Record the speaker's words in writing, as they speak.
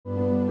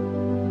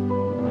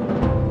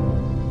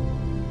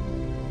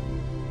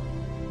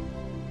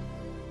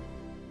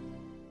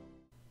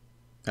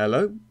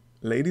Hello,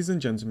 ladies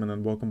and gentlemen,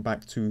 and welcome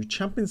back to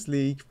Champions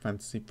League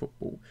Fantasy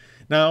Football.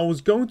 Now, I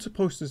was going to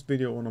post this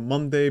video on a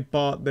Monday,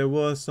 but there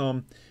were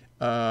some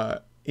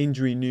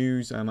injury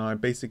news, and I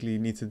basically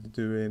needed to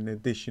do an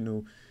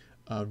additional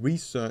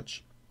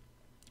research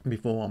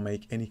before I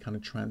make any kind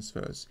of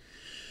transfers.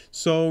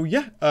 So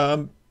yeah,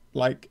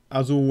 like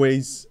as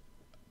always,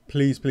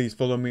 please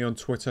follow me on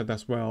Twitter.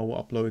 That's where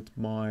I'll upload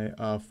my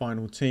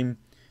final team.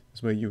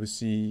 That's where you will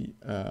see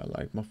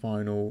like my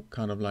final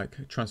kind of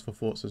like transfer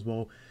thoughts as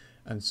well,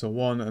 and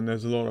so on. And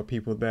there's a lot of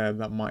people there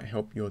that might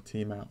help your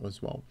team out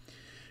as well.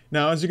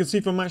 Now, as you can see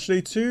from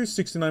Matchday 2,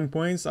 69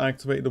 points. I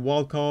activated the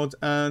wild card,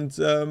 and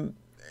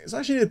it's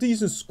actually a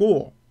decent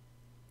score.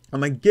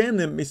 And again,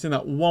 they're missing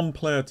that one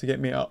player to get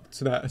me up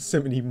to that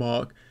 70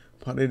 mark,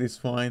 but it is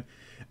fine.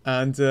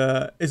 And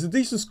it's a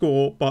decent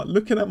score, but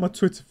looking at my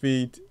Twitter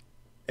feed,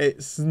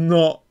 it's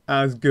not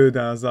as good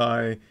as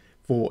I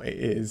thought it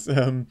is.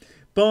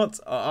 But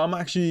I'm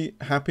actually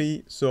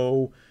happy.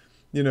 So,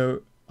 you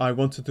know, I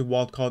wanted to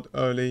wildcard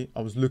early.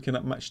 I was looking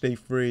at Matchday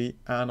 3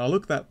 and I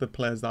looked at the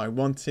players that I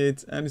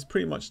wanted, and it's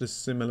pretty much the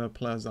similar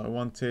players that I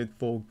wanted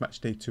for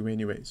Matchday 2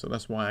 anyway. So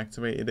that's why I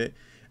activated it.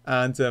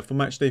 And for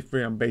Matchday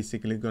 3, I'm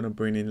basically going to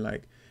bring in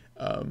like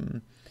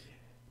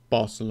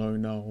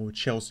Barcelona or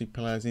Chelsea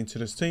players into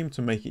this team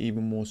to make it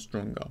even more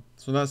stronger.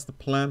 So that's the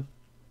plan.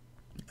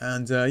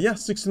 And yeah,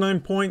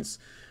 69 points.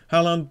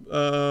 Haaland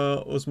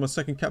was my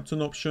second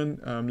captain option.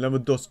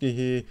 Lewandowski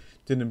here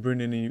didn't bring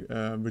any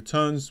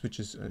returns, which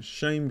is a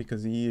shame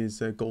because he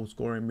is a goal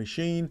scoring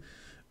machine.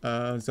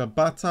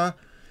 Zapata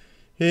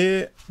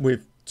here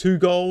with 2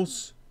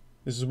 goals.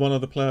 This is one of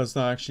the players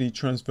that I actually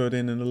transferred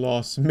in the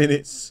last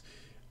minutes.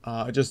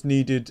 I just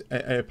needed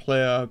a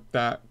player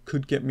that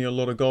could get me a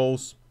lot of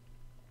goals.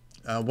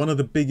 One of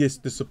the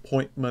biggest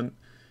disappointment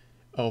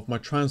of my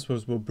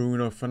transfers were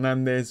Bruno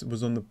Fernandes.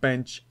 Was on the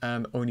bench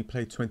and only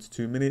played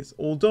 22 minutes.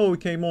 Although he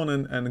came on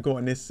and got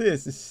an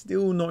assist, it's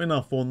still not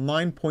enough for a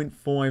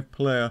 9.5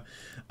 player.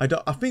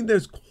 I think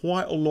there's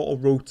quite a lot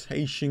of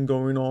rotation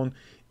going on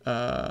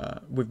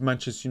with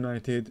Manchester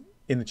United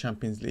in the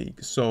Champions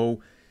League. So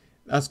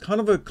that's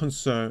kind of a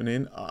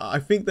concerning. I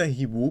think that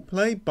he will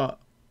play, but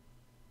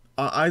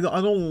I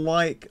don't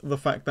like the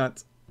fact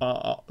that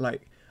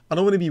like I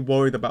don't want to be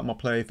worried about my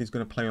player if he's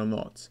going to play or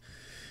not.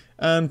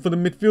 And for the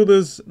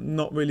midfielders,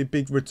 not really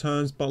big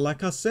returns. But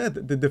like I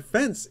said, the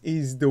defense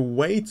is the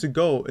way to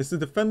go. It's the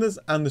defenders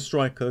and the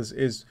strikers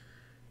is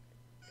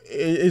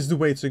the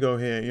way to go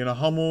here. You know,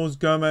 Hummels,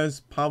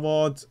 Gomez,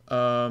 Pavard,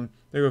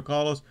 Diego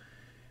Carlos.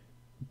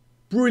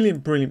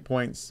 Brilliant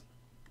points.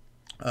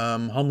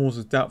 Hummels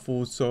is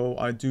doubtful, so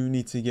I do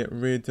need to get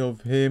rid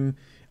of him.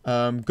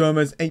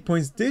 Gomez, 8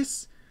 points.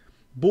 This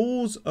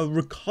balls are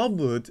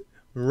recovered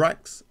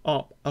racks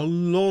up a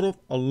lot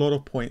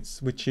of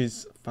points, which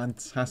is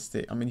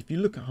fantastic. I mean, if you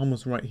look at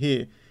Hummels right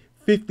here,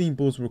 15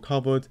 balls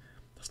recovered,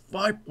 that's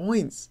 5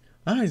 points.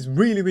 That is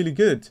really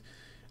good.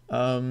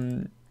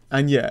 And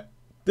yeah,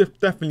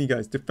 definitely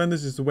guys,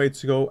 defenders is the way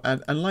to go.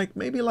 And like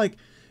maybe like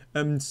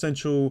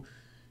central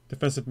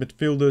defensive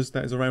midfielders,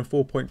 that is around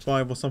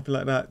 4.5 or something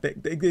like that,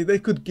 they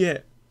could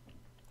get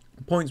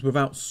points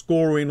without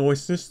scoring or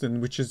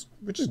assisting, which is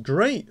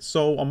great.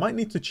 So I might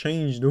need to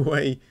change the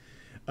way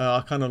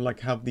I kind of like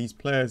have these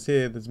players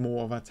here. There's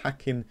more of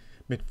attacking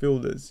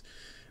midfielders.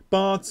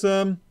 But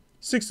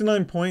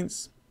 69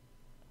 points.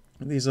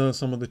 These are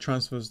some of the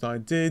transfers that I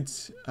did.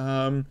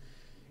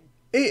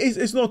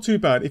 It's not too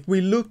bad. If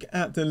we look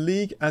at the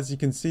league, as you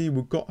can see,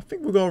 I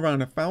think we've got around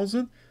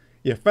 1,000.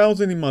 Yeah,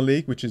 1,000 in my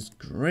league, which is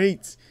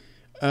great.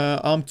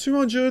 I'm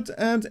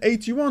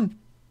 281.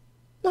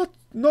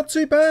 Not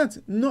too bad.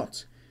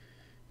 Not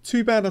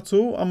too bad at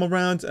all. I'm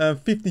around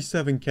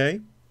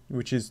 57k.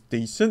 Which is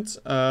decent.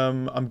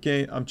 I'm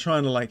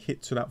trying to like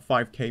hit to that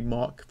 5k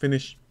mark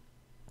finish,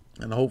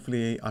 and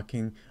hopefully I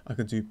can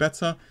do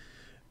better.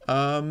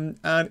 And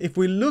if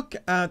we look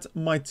at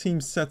my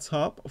team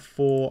setup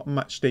for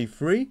Matchday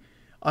 3,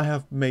 I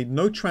have made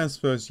no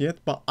transfers yet,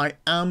 but I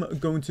am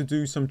going to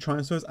do some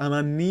transfers, and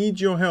I need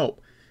your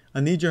help.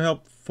 I need your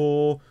help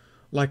for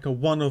like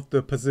one of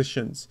the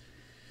positions.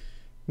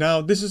 Now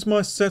this is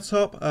my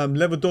setup.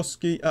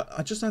 Lewandowski.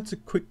 I just had to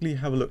quickly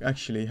have a look.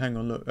 Actually, hang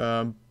on. Look.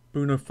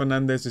 Bruno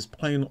Fernandes is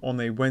playing on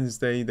a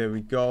Wednesday. There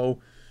we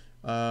go.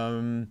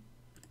 And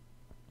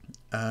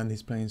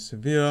he's playing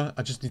Sevilla.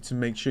 I just need to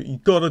make sure. You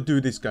got to do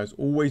this, guys.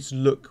 Always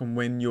look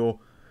when your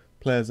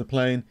players are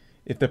playing.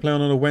 If they're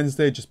playing on a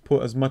Wednesday, just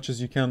put as much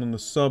as you can on the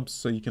subs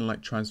so you can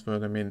like transfer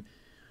them in.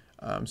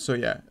 So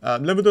yeah,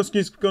 Lewandowski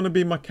is going to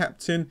be my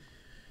captain.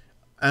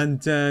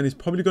 And then it's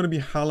probably going to be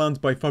Haaland.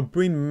 But if I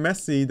bring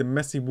Messi, then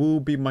Messi will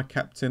be my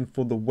captain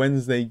for the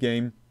Wednesday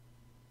game.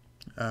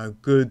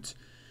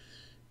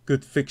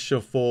 Good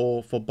fixture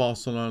for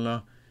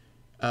Barcelona.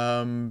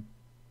 But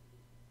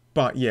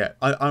yeah,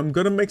 I'm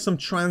going to make some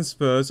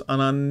transfers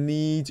and I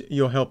need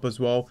your help as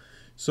well.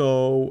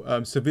 So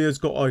Sevilla's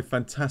got a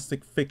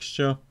fantastic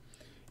fixture.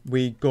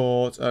 We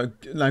got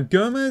like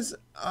Gomez.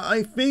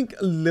 I think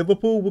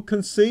Liverpool will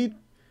concede.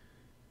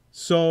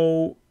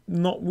 So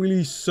not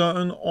really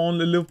certain on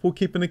the Liverpool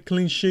keeping a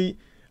clean sheet.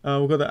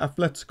 We've got the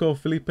Atletico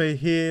Felipe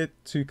here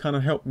to kind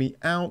of help me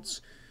out.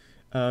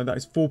 That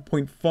is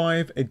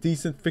 4.5, a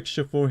decent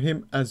fixture for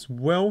him as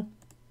well.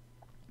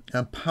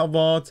 And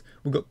Pavard,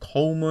 we've got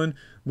Coleman,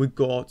 we've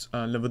got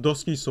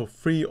Lewandowski, so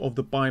 3 of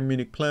the Bayern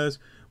Munich players.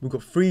 We've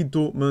got 3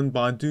 Dortmund,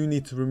 but I do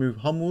need to remove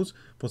Hummels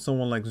for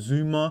someone like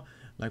Zuma,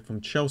 like from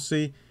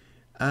Chelsea.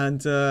 And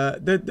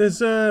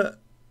there's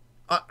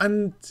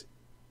and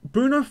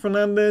Bruno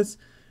Fernandes,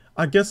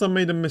 I guess I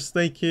made a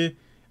mistake here.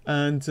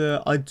 And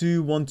I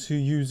do want to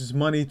use this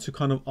money to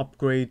kind of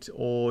upgrade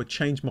or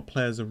change my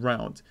players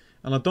around.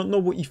 And I don't know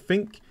what you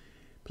think.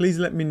 Please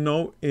let me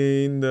know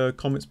in the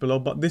comments below.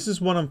 But this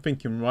is what I'm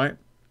thinking, right?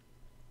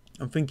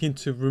 I'm thinking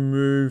to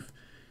remove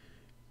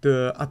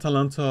the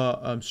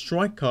Atalanta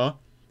striker.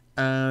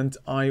 And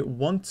I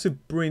want to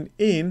bring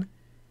in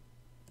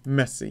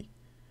Messi.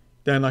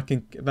 Then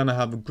I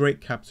have a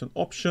great captain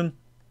option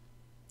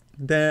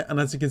there. And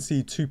as you can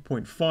see,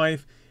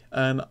 2.5.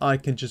 And I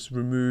can just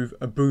remove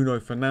a Bruno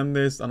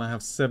Fernandes. And I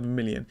have 7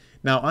 million.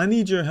 Now, I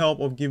need your help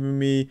of giving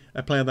me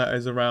a player that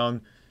is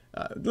around...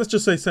 let's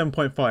just say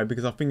 7.5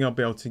 because I think I'll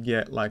be able to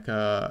get like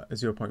a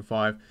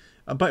 0.5.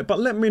 But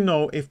let me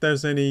know if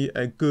there's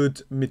a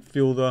good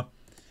midfielder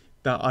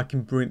that I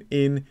can bring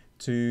in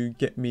to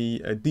get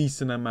me a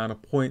decent amount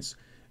of points.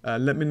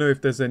 Let me know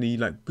if there's any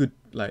like good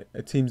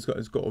a team's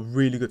has got a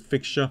really good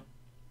fixture.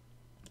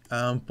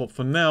 But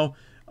for now,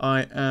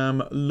 I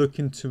am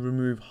looking to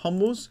remove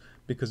Hummels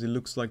because it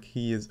looks like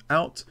he is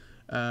out,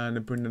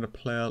 and bring in a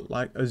player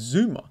like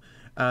Azuma.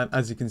 And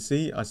as you can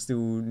see, I still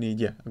need,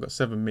 yeah, I've got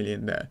 7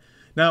 million there.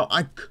 Now,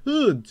 I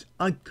could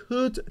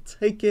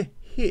take a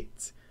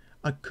hit.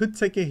 I could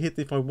take a hit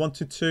if I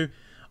wanted to.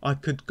 I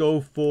could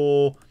go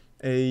for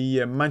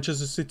a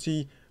Manchester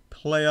City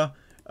player.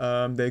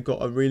 They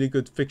got a really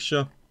good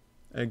fixture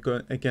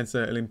against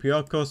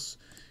Olympiacos.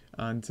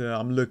 And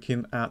I'm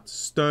looking at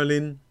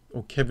Sterling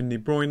or Kevin De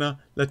Bruyne.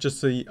 Let's just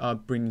say I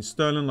bring in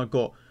Sterling. I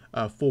got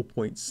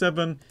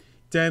 4.7.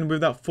 Then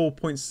with that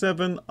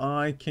 4.7,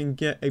 I can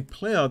get a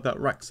player that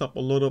racks up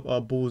a lot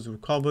of balls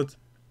recovered.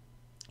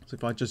 So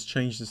if I just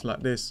change this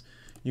like this,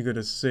 you're going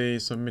to see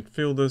some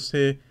midfielders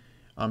here.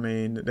 I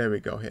mean, there we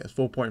go here.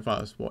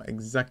 4.5 is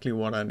exactly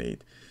what I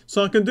need.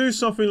 So I can do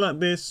something like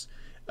this.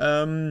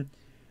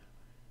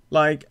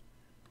 Like,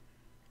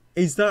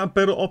 is that a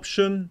better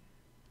option?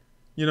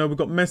 You know, we've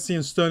got Messi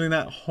and Sterling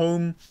at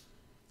home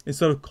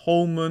instead of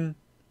Coleman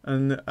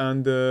and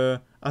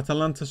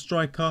Atalanta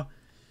striker.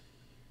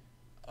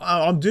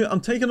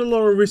 I'm taking a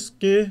lot of risk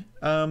here,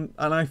 and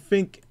I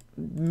think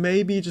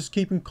maybe just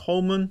keeping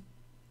Coleman,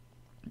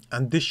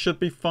 and this should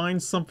be fine.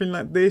 Something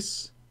like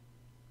this,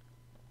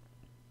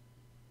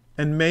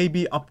 and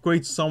maybe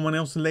upgrade someone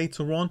else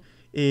later on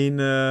in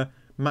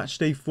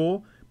Matchday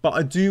 4. But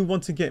I do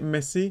want to get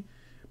Messi.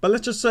 But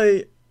let's just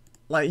say,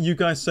 like you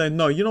guys say,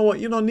 no, you know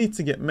what? You don't need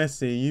to get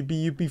Messi.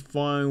 You'd be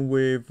fine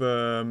with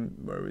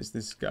where is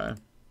this guy?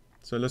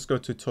 So let's go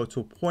to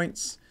total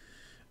points.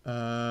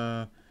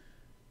 I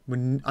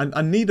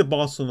need a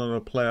Barcelona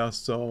player,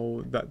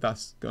 so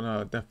that's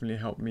gonna definitely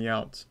help me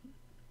out.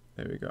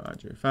 There we go,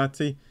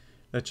 Uclfantasy.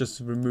 Let's just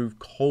remove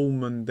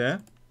Coleman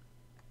there.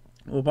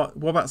 What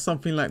about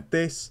something like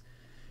this?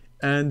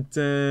 And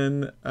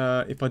then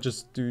if I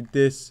just do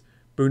this,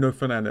 Bruno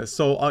Fernandes.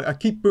 So I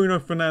keep Bruno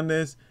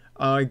Fernandes.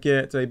 I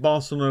get a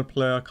Barcelona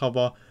player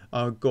cover.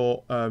 I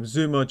got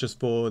Zuma just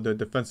for the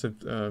defensive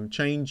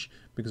change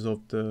because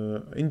of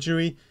the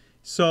injury.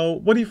 So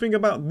what do you think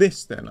about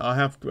this then?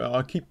 I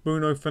keep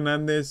Bruno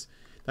Fernandes.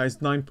 That is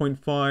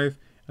 9.5.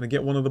 And I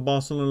get one of the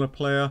Barcelona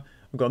player.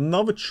 I've got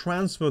another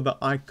transfer that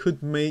I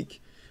could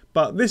make.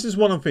 But this is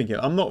what I'm thinking.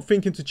 I'm not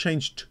thinking to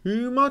change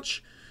too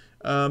much.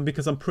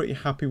 Because I'm pretty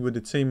happy with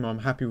the team. I'm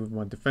happy with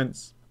my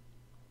defense.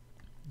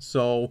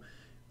 So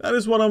that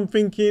is what I'm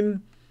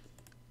thinking.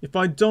 If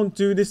I don't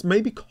do this,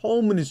 maybe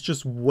Coleman is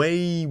just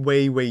way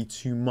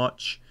too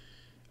much.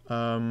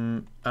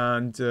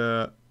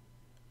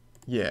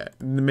 Yeah,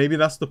 maybe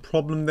that's the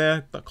problem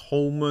there, that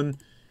Coleman.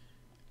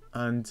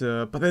 And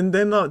but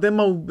then my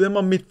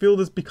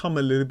midfielders become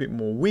a little bit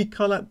more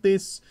weaker like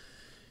this.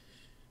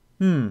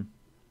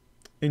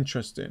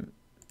 Interesting.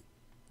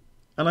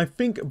 And I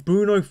think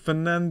Bruno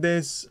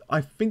Fernandes,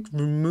 I think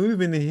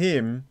removing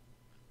him,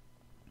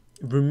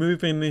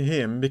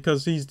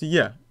 because he's the,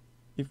 yeah,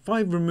 if I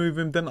remove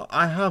him, then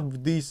I have a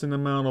decent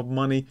amount of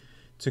money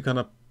to kind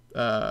of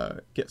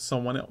get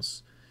someone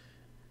else.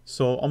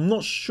 So I'm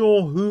not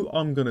sure who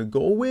I'm going to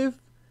go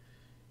with.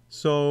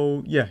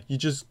 So yeah, you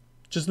just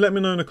let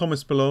me know in the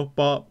comments below.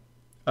 But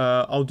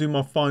I'll do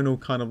my final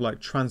kind of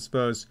like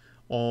transfers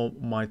on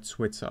my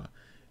Twitter.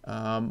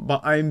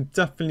 But I'm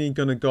definitely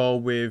going to go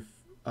with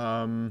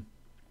Messi.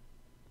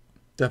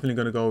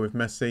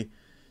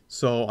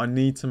 So I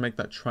need to make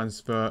that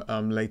transfer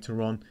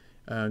later on.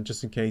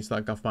 Just in case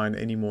like I find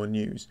any more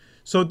news.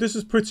 So this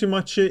is pretty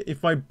much it.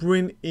 If I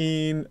bring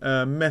in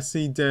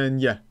Messi, then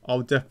yeah,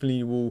 I'll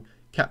definitely will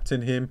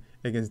captain him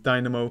against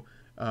Dynamo.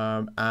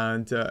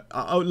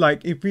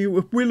 Like if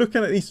we're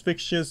looking at these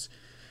fixtures,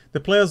 The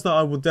players that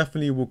I will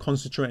definitely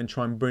concentrate and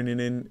try and bring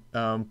in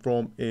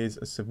from is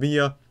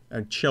Sevilla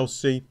and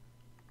Chelsea.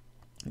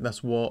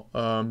 That's what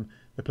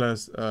the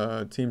players,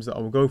 teams that I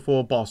will go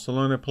for.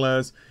 Barcelona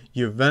players,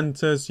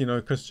 Juventus, you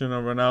know,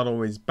 Cristiano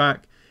Ronaldo is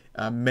back.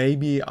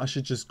 Maybe I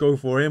should just go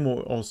for him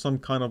or some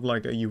kind of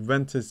like a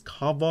Juventus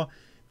cover.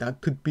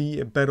 That could be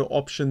a better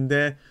option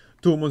there.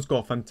 Dortmund's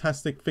got a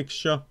fantastic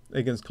fixture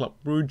against Club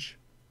Brugge.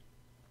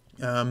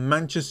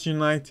 Manchester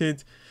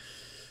United,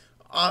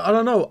 I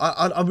don't know.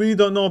 I really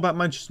don't know about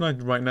Manchester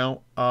United right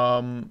now.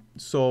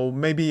 So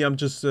maybe I'm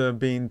just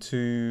being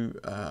too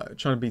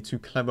trying to be too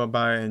clever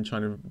about it and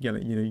trying to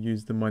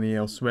use the money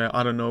elsewhere.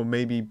 I don't know.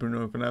 Maybe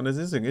Bruno Fernandes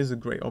is a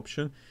great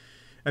option.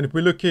 And if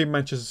we look here,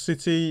 Manchester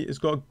City, it's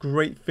got a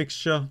great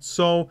fixture.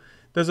 So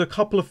there's a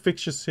couple of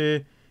fixtures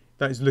here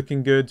that is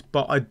looking good,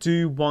 but I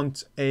do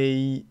want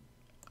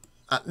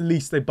at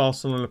least a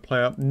Barcelona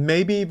player,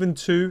 maybe even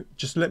two.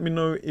 Just let me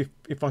know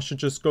if I should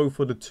just go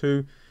for the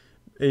two.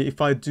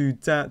 If I do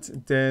that,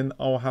 then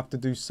I'll have to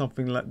do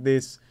something like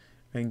this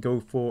and go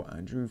for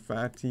Andrew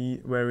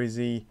Fati. Where is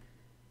he?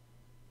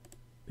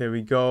 There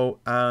we go.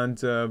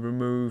 And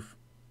remove.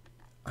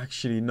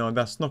 Actually, no,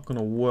 that's not going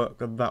to work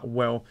that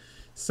well.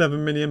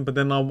 7 million, but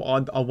then I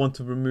want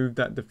to remove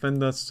that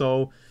defender.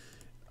 So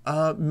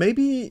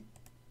maybe,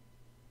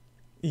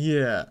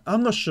 yeah,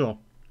 I'm not sure.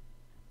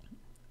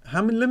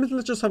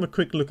 Let's just have a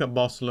quick look at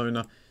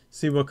Barcelona,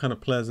 see what kind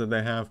of players that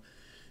they have.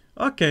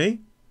 Okay.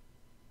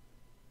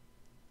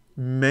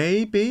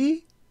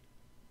 Maybe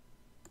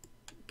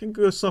can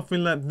go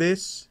something like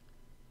this,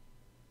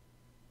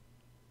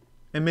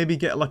 and maybe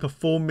get like a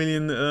 4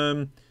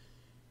 million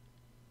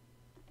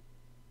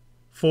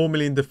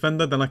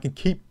defender. Then I can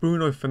keep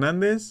Bruno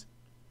Fernandes.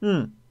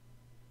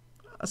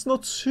 That's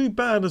not too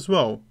bad as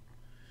well.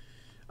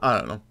 I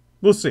don't know.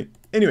 We'll see.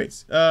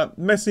 Anyways,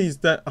 Messi's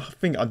that. I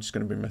think I'm just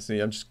gonna bring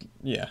Messi.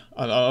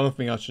 I don't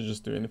think I should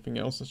just do anything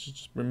else. I should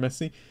just bring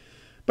Messi.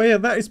 But yeah,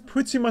 that is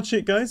pretty much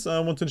it, guys. I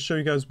wanted to show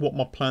you guys what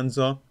my plans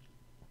are.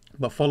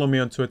 But follow me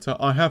on Twitter.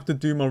 I have to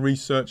do my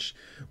research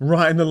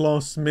right in the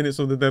last minutes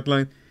of the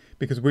deadline,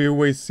 because we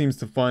always seems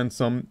to find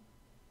some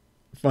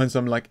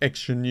like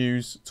extra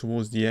news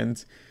towards the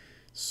end.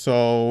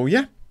 So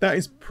yeah, that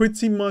is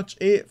pretty much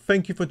it.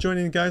 Thank you for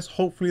joining, guys.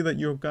 Hopefully that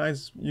you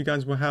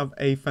guys will have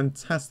a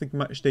fantastic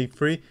match day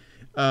 3.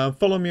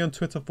 Follow me on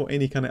Twitter for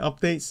any kind of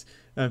updates.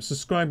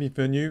 Subscribe if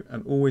you're new,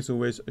 and always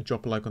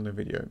drop a like on the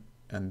video.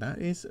 And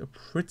that is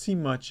pretty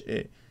much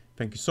it.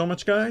 Thank you so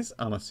much, guys,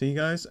 and I'll see you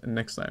guys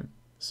next time.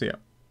 See ya.